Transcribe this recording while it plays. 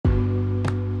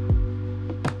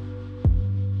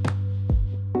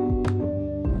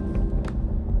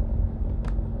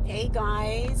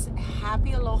guys,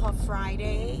 happy Aloha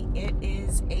Friday. It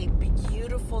is a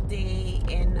beautiful day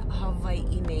in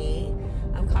Hawaii.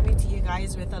 I'm coming to you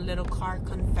guys with a little car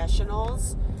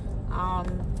confessionals.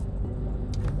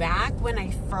 Back when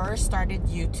I first started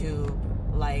YouTube,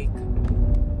 like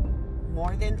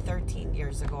more than 13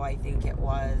 years ago, I think it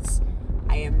was,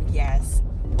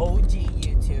 OG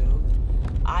YouTube.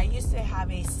 I used to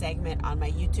have a segment on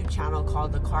my YouTube channel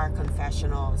called the Car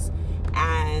Confessionals,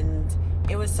 and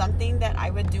it was something that I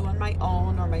would do on my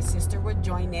own, or my sister would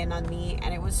join in on me,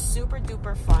 and it was super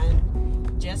duper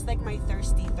fun, just like my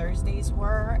Thirsty Thursdays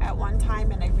were at one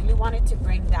time. And I really wanted to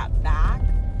bring that back.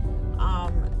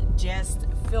 Just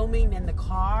filming in the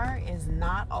car is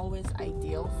not always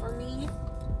ideal for me,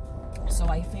 so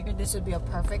I figured this would be a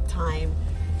perfect time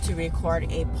to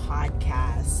record a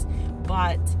podcast.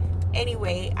 But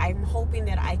anyway, I'm hoping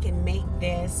that I can make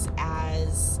this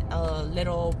as a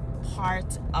little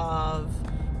part of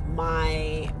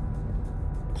my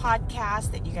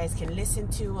podcast that you guys can listen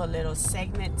to, a little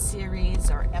segment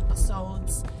series or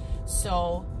episodes.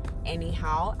 So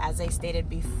anyhow, as I stated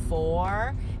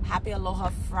before, happy Aloha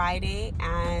Friday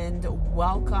and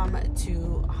welcome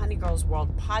to Honey Girls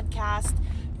World Podcast,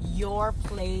 your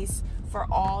place for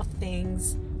all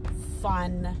things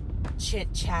fun,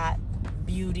 chit chat,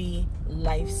 beauty,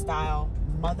 lifestyle,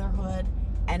 motherhood,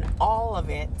 and all of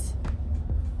it,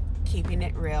 keeping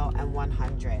it real and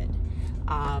 100.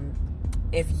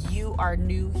 If you are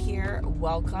new here,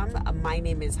 welcome. My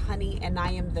name is Honey, and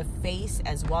I am the face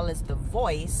as well as the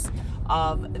voice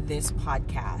of this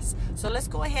podcast. So let's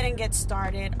go ahead and get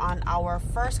started on our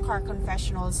first car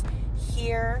confessionals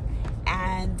here,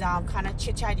 and kind of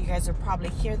chit chat. You guys will probably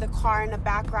hear the car in the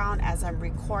background as I'm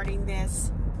recording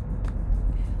this.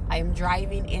 I am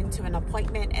driving into an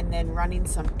appointment and then running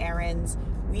some errands.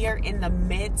 We are in the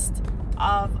midst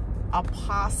of a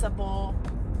possible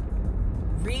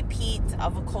repeat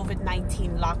of a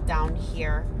COVID-19 lockdown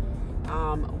here.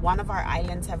 One of our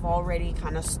islands have already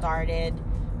kind of started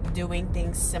doing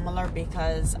things similar,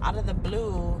 because out of the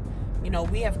blue,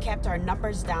 we have kept our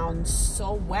numbers down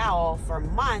so well for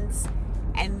months,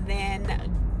 and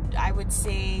then I would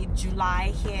say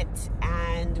July hit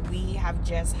and we have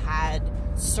just had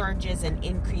surges and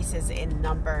increases in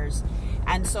numbers.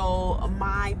 And so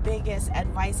my biggest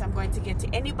advice I'm going to give to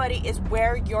anybody is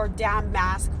wear your damn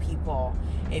mask, people.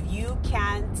 If you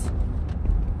can't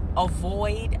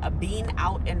avoid being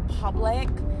out in public,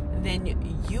 then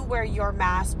you wear your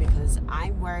mask, because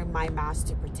I'm wearing my mask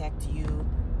to protect you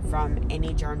from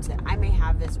any germs that I may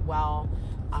have as well.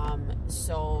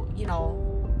 So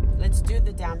let's do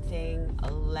the damn thing.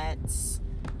 Let's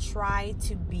try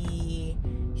to be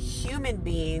human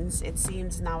beings. It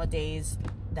seems nowadays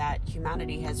that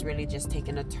humanity has really just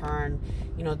taken a turn.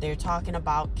 They're talking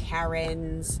about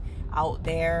Karens out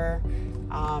there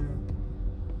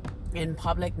in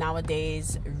public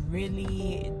nowadays,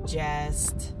 really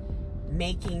just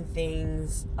making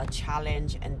things a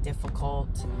challenge and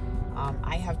difficult.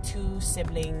 I have two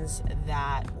siblings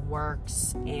that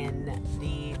works in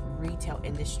the retail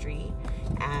industry,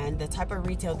 and the type of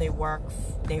retail they work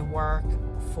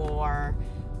for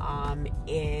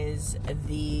is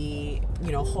the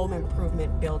home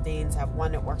improvement buildings. I have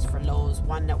one that works for Lowe's,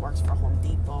 one that works for Home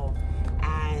Depot,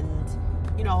 and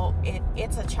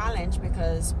it's a challenge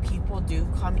because people do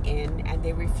come in and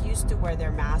they refuse to wear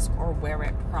their mask or wear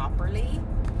it properly.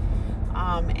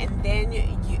 And then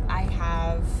I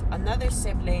have another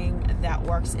sibling that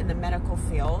works in the medical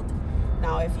field.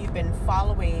 Now, if you've been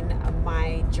following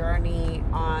my journey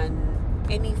on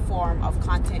any form of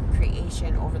content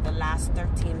creation over the last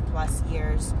 13 plus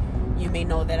years, you may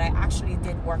know that I actually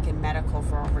did work in medical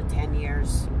for over 10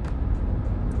 years.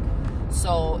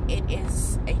 So it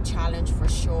is a challenge for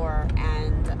sure.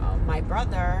 And my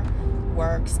brother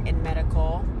works in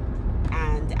medical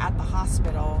and at the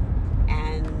hospital,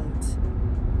 and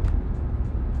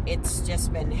it's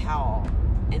just been hell.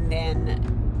 And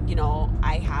then,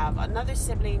 I have another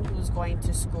sibling who's going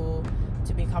to school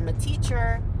to become a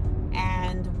teacher.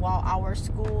 And while our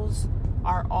schools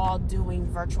are all doing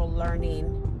virtual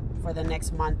learning for the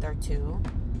next month or two,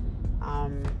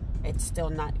 it's still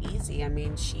not easy. I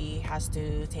mean, she has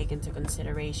to take into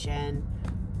consideration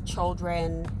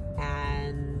children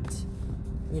and,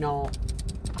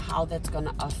 how that's going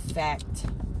to affect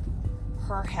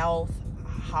her health,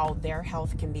 how their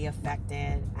health can be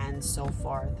affected, and so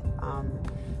forth.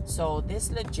 So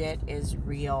this legit is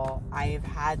real. I've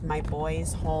had my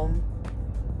boys home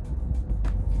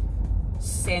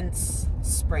since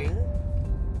spring,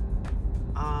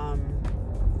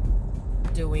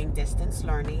 doing distance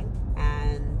learning,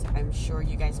 and I'm sure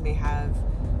you guys may have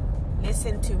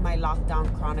listen to my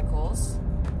lockdown chronicles,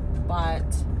 but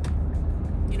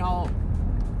you know,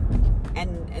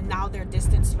 and now they're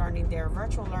distance learning, they're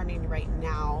virtual learning right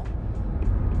now,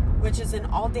 which is an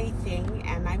all-day thing,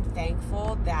 and I'm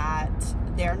thankful that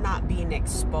they're not being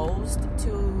exposed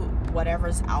to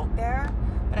whatever's out there.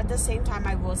 But at the same time,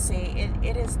 I will say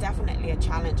it is definitely a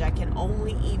challenge. I can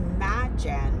only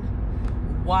imagine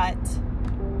what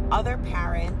other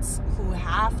parents who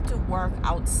have to work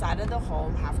outside of the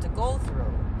home have to go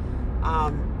through.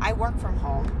 I work from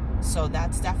home, so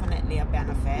that's definitely a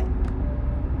benefit.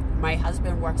 My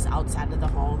husband works outside of the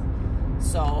home,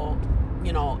 so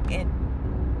you know, it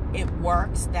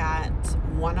works that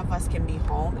one of us can be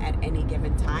home at any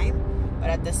given time, but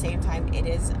at the same time, it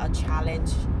is a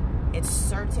challenge. It's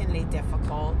certainly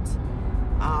difficult,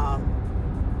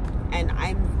 and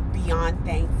I'm beyond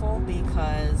thankful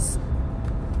because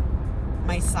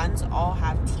my sons all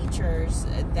have teachers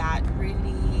that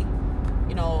really,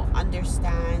 you know,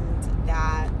 understand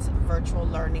that virtual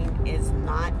learning is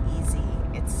not easy.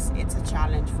 It's a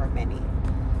challenge for many,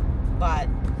 but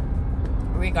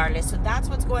regardless, so that's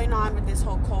what's going on with this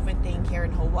whole COVID thing here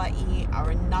in Hawaii.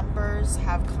 Our numbers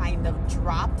have kind of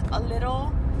dropped a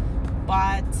little,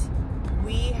 but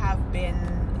we have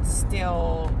been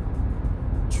still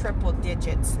triple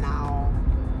digits now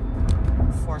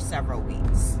for several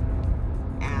weeks.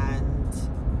 And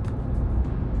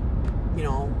you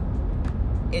know,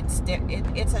 it's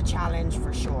a challenge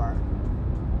for sure.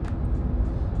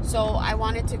 So I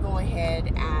wanted to go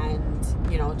ahead and,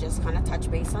 you know, just kind of touch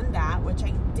base on that, which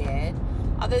I did.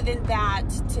 Other than that,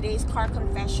 today's car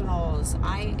confessionals,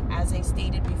 as I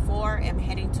stated before, am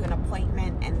heading to an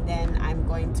appointment, and then I'm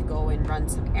going to go and run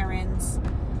some errands.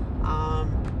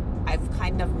 I've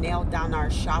kind of nailed down our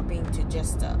shopping to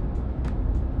just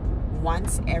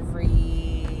once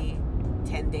every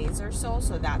 10 days or so.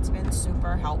 So that's been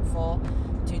super helpful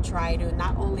to try to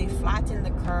not only flatten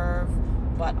the curve,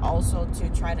 but also to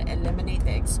try to eliminate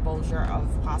the exposure of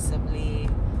possibly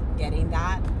getting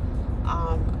that.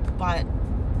 But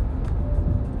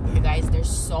you guys, there's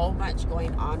so much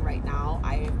going on right now.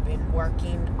 I've been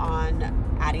working on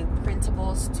adding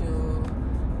printables to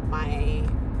my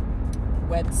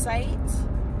website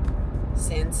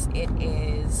since it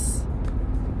is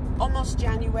almost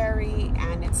January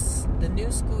and it's the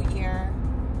new school year.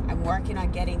 I'm working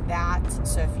on getting that.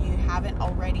 So if you haven't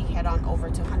already, head on over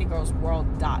to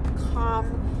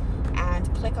honeygirlsworld.com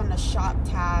and click on the shop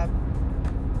tab.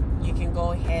 You can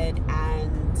go ahead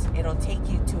and it'll take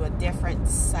you to a different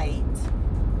site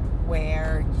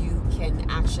where you can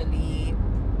actually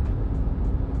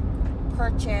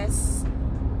purchase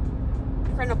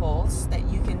printables that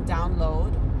you can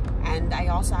download. And I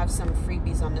also have some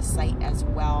freebies on the site as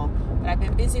well. But I've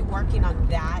been busy working on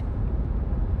that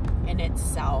in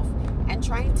itself and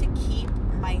trying to keep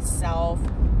myself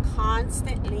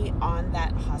constantly on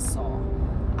that hustle.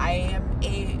 I am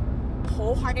a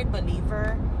wholehearted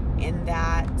believer in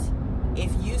that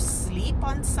if you sleep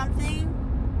on something,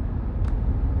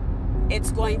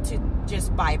 it's going to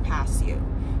just bypass you.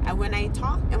 And when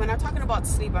I'm talking about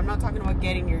sleep, I'm not talking about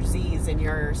getting your Z's in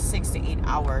your 6 to 8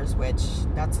 hours, which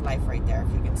that's life right there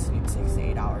if you can sleep 6 to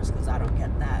 8 hours, because I don't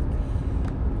get that.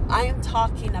 I am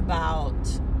talking about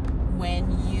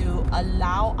when you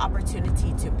allow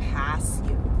opportunity to pass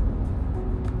you.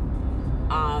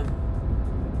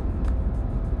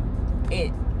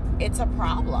 It's a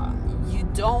problem. You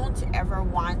don't ever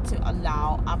want to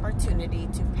allow opportunity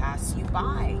to pass you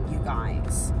by, you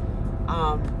guys.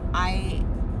 I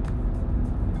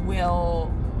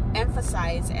will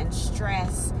emphasize and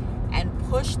stress and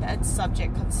push that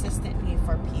subject consistently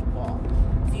for people.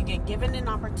 If you get given an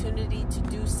opportunity to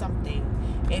do something,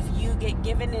 if you get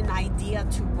given an idea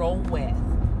to roll with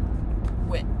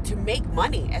to make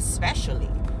money especially,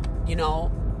 you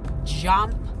know,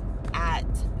 jump at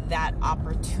that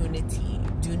opportunity.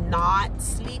 Do not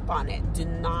sleep on it. Do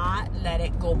not let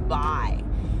it go by.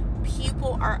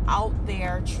 People are out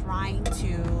there trying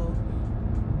to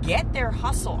get their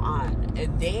hustle on.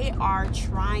 They are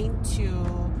trying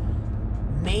to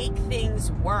make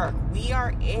things work. We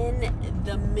are in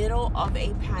the middle of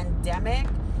a pandemic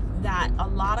that a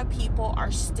lot of people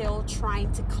are still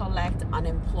trying to collect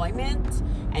unemployment,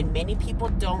 and many people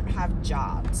don't have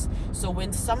jobs. So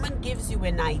when someone gives you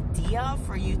an idea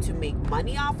for you to make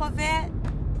money off of it,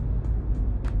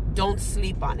 don't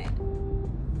sleep on it.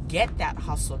 Get that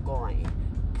hustle going.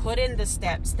 Put in the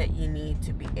steps that you need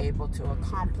to be able to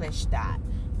accomplish that.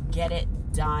 Get it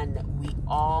done. We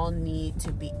all need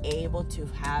to be able to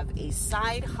have a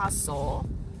side hustle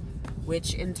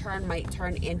which in turn might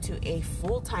turn into a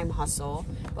full-time hustle.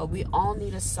 But we all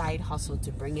need a side hustle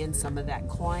to bring in some of that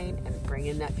coin and bring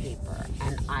in that paper.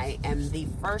 And I am the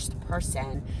first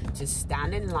person to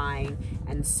stand in line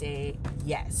and say,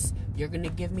 yes, you're going to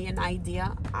give me an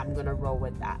idea, I'm going to roll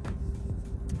with that.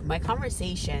 My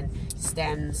conversation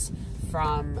stems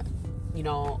from,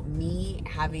 me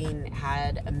having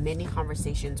had many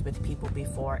conversations with people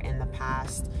before in the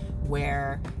past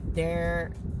where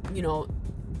they're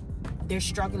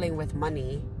struggling with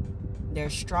money. They're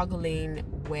struggling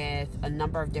with a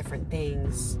number of different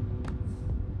things.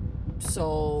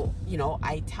 So,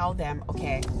 I tell them,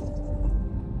 okay,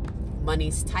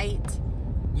 money's tight.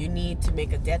 You need to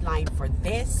make a deadline for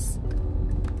this.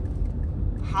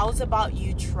 How's about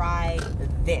you try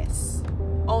this?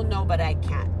 Oh, no, but I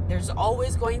can't. There's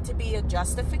always going to be a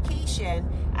justification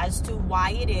as to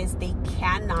why it is they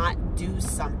cannot do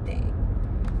something.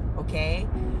 Okay?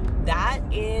 That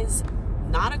is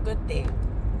not a good thing.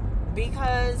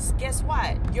 Because guess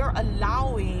what? You're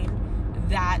allowing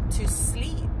that to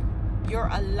sleep. You're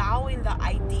allowing the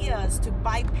ideas to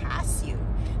bypass you.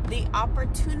 The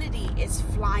opportunity is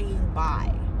flying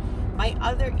by. My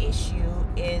other issue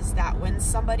is that when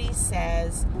somebody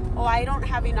says, oh, I don't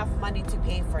have enough money to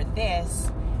pay for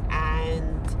this, and,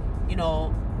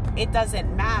 it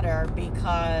doesn't matter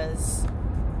because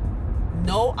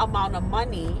no amount of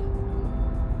money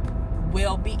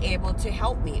will be able to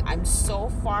help me. I'm so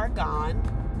far gone.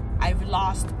 I've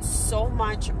lost so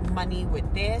much money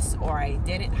with this, or I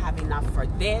didn't have enough for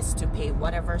this to pay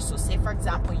whatever. So say, for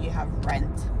example, you have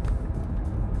rent.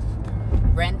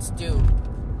 Rent's due.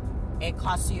 It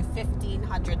costs you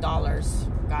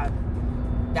 $1,500.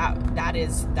 God, that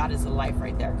is a life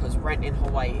right there, because rent in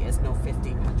Hawaii is no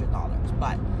 $1,500.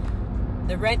 But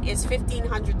the rent is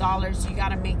 $1,500. You got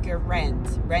to make your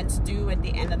rent. Rent's due at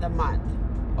the end of the month.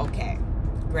 Okay,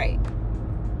 great.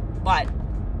 But,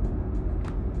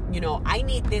 I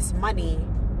need this money,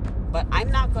 but I'm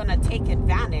not going to take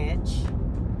advantage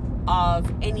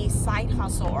of any side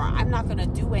hustle, or I'm not going to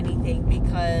do anything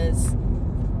because,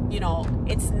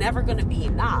 it's never going to be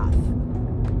enough.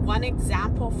 One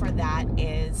example for that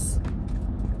is,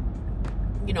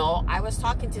 I was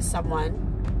talking to someone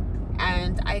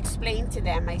and I explained to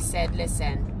them, I said,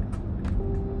 listen,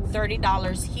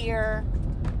 $30 here,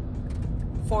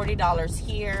 $40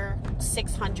 here,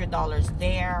 $600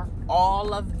 there,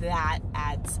 all of that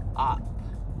adds up.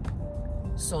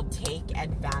 So take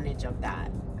advantage of that.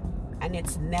 And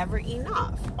it's never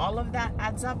enough. All of that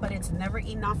adds up, but it's never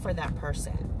enough for that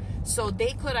person. So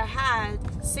they could have had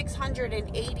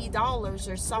 $680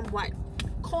 or somewhat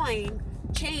coin,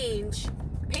 change,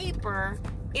 paper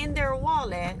in their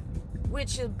wallet,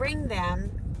 which will bring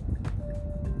them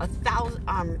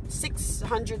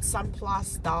 $600 some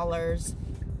plus dollars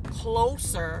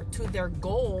closer to their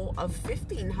goal of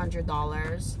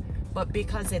 $1,500. But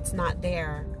because it's not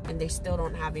there and they still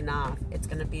don't have enough, it's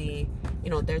going to be,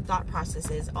 their thought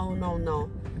process is, oh, no,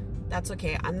 that's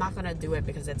okay. I'm not going to do it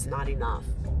because it's not enough.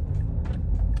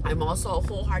 I'm also a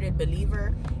wholehearted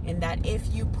believer in that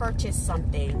if you purchase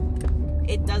something,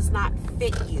 it does not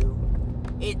fit you,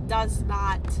 it does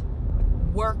not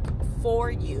work for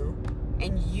you,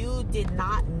 and you did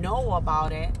not know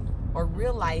about it or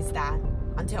realize that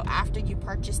until after you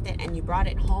purchased it and you brought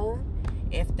it home,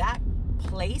 if that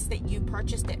place that you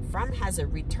purchased it from has a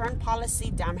return policy,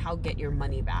 damn how get your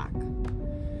money back.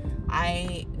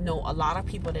 I know a lot of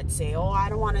people that say, oh, I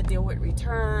don't want to deal with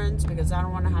returns because I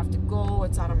don't want to have to go,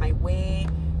 it's out of my way.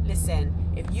 Listen,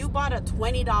 if you bought a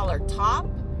 $20 top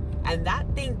and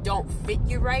that thing don't fit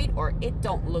you right, or it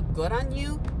don't look good on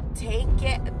you, take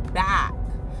it back.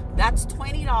 That's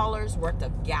 $20 worth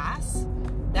of gas.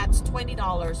 That's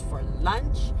 $20 for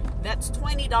lunch. That's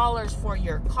 $20 for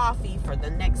your coffee for the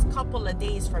next couple of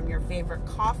days from your favorite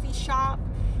coffee shop.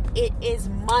 It is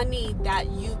money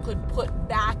that you could put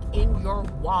back in your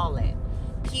wallet.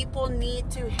 People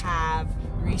need to have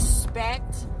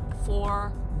respect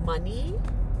for money.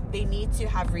 They need to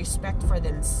have respect for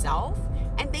themselves.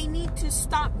 And they need to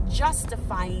stop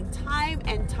justifying time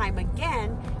and time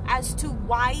again as to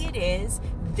why it is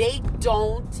they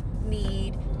don't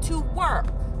need to work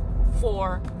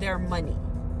for their money.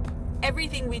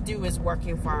 Everything we do is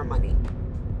working for our money.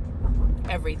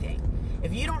 Everything.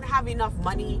 If you don't have enough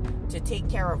money to take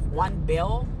care of one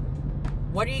bill,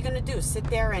 what are you going to do? Sit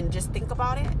there and just think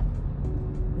about it?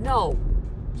 No.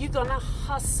 You're going to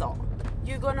hustle.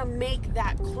 You're going to make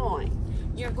that coin.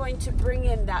 You're going to bring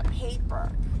in that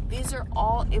paper. These are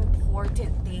all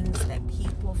important things that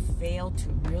people fail to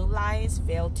realize,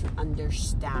 fail to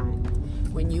understand.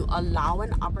 When you allow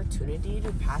an opportunity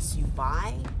to pass you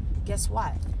by, guess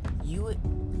what?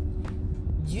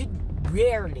 you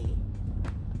rarely,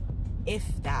 if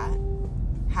that,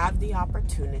 have the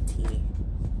opportunity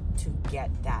to get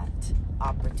that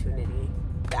opportunity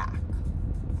back.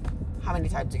 How many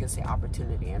times you can say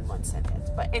opportunity in one sentence?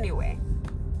 But anyway,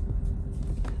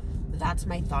 that's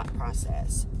my thought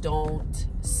process. Don't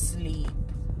sleep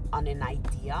on an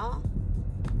idea.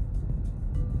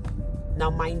 Now,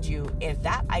 mind you, if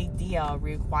that idea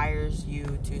requires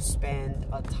you to spend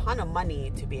a ton of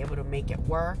money to be able to make it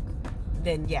work,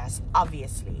 then yes,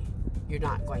 obviously, you're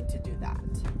not going to do that.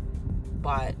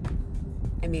 But,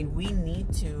 I mean, we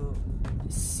need to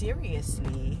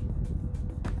seriously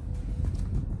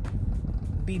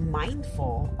be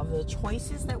mindful of the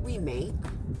choices that we make,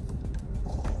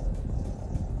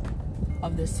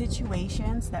 of the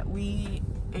situations that we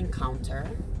encounter,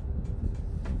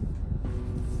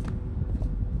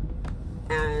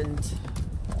 and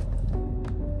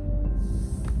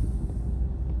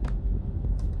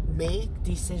make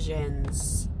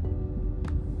decisions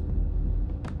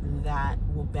that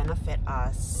will benefit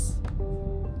us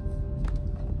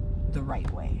the right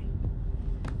way.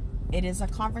 It is a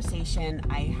conversation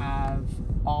I have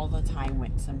all the time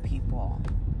with some people.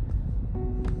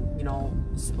 You know,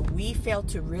 we fail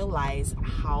to realize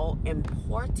how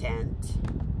important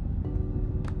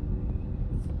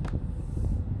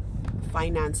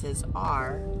finances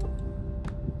are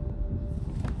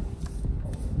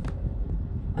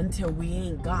until we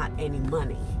ain't got any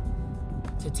money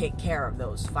to take care of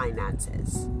those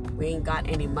finances. We ain't got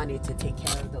any money to take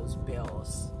care of those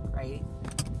bills, right?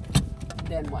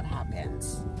 Then what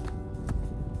happens?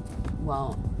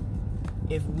 Well,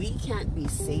 if we can't be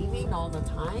saving all the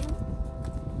time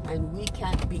and we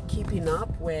can't be keeping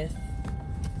up with,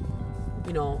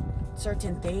 you know,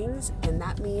 certain things, and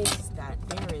that means that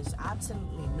there is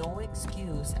absolutely no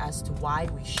excuse as to why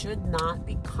we should not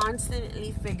be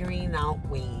constantly figuring out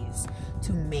ways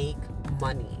to make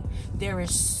money. There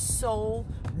is so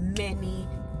many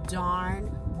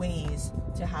darn ways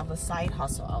to have a side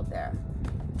hustle out there.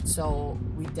 So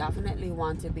we definitely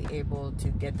want to be able to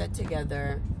get that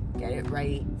together, get it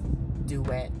right, do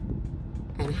it,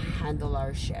 and handle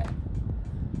our shit.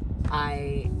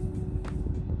 I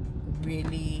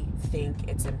really think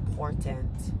it's important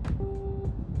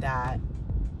that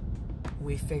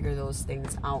we figure those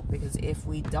things out, because if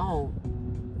we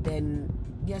don't, then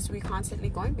yes, we're constantly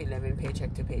going to be living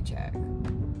paycheck to paycheck.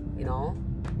 You know,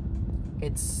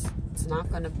 it's not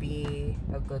going to be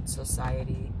a good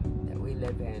society that we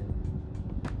live in.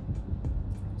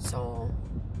 So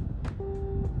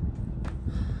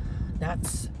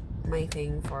that's my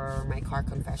thing for my car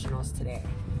confessionals today.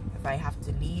 If I have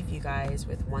to leave you guys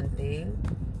with one thing,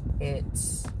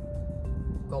 it's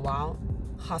go out,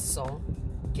 hustle,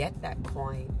 get that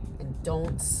coin, and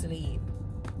don't sleep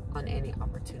on any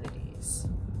opportunities.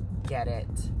 Get it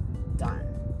done.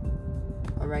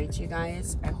 All right, you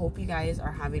guys, I hope you guys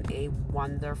are having a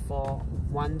wonderful,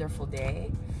 wonderful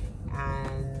day,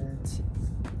 and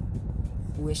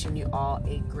wishing you all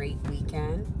a great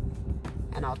weekend.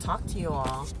 And I'll talk to you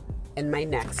all in my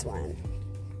next one.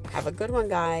 Have a good one,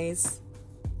 guys.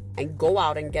 And go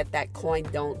out and get that coin.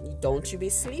 Don't you be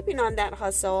sleeping on that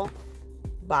hustle.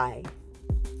 Bye.